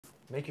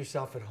Make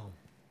yourself at home.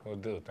 Will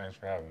do. Thanks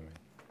for having me.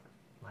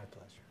 My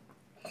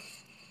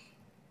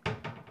pleasure.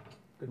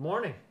 Good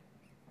morning.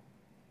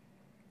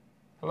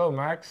 Hello,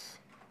 Max.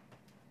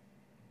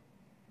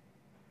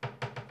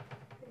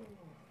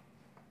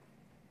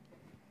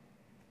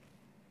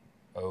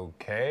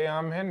 Okay,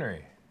 I'm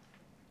Henry.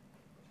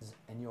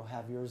 And you'll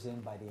have yours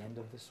in by the end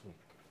of this week.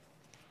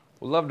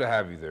 We'd love to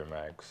have you there,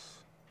 Max.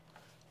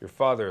 Your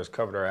father has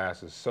covered our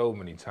asses so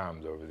many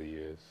times over the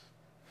years.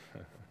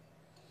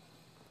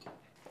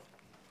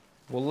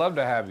 We'll love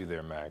to have you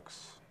there,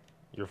 Max.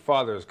 Your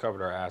father has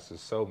covered our asses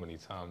so many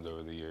times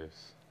over the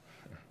years.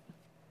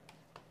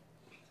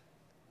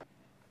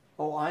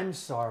 Oh, I'm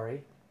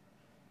sorry.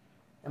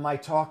 Am I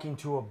talking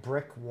to a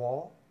brick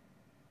wall?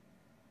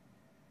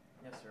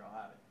 Yes, sir,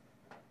 I'll have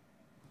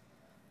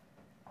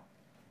it.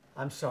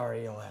 I'm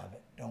sorry, you'll have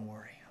it. Don't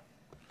worry.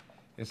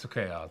 It's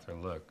okay, Arthur.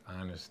 Look,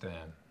 I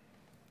understand.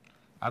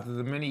 After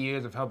the many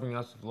years of helping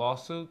us with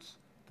lawsuits,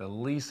 the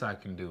least I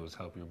can do is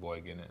help your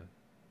boy get in.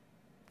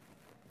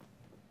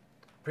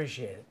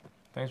 Appreciate it.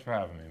 Thanks for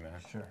having me, man.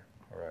 Sure.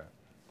 All right.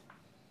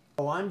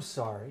 Oh, I'm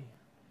sorry.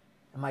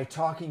 Am I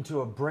talking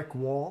to a brick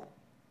wall?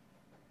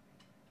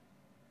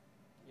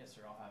 Yes,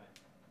 sir, I'll have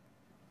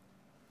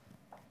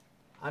it.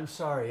 I'm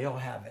sorry, you'll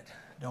have it.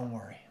 Don't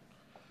worry.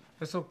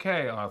 It's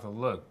okay, Arthur.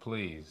 Look,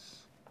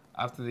 please.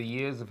 After the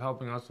years of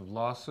helping us with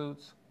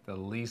lawsuits, the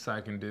least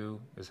I can do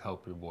is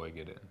help your boy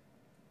get in.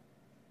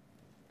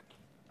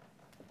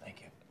 Thank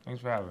you. Thanks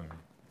for having me.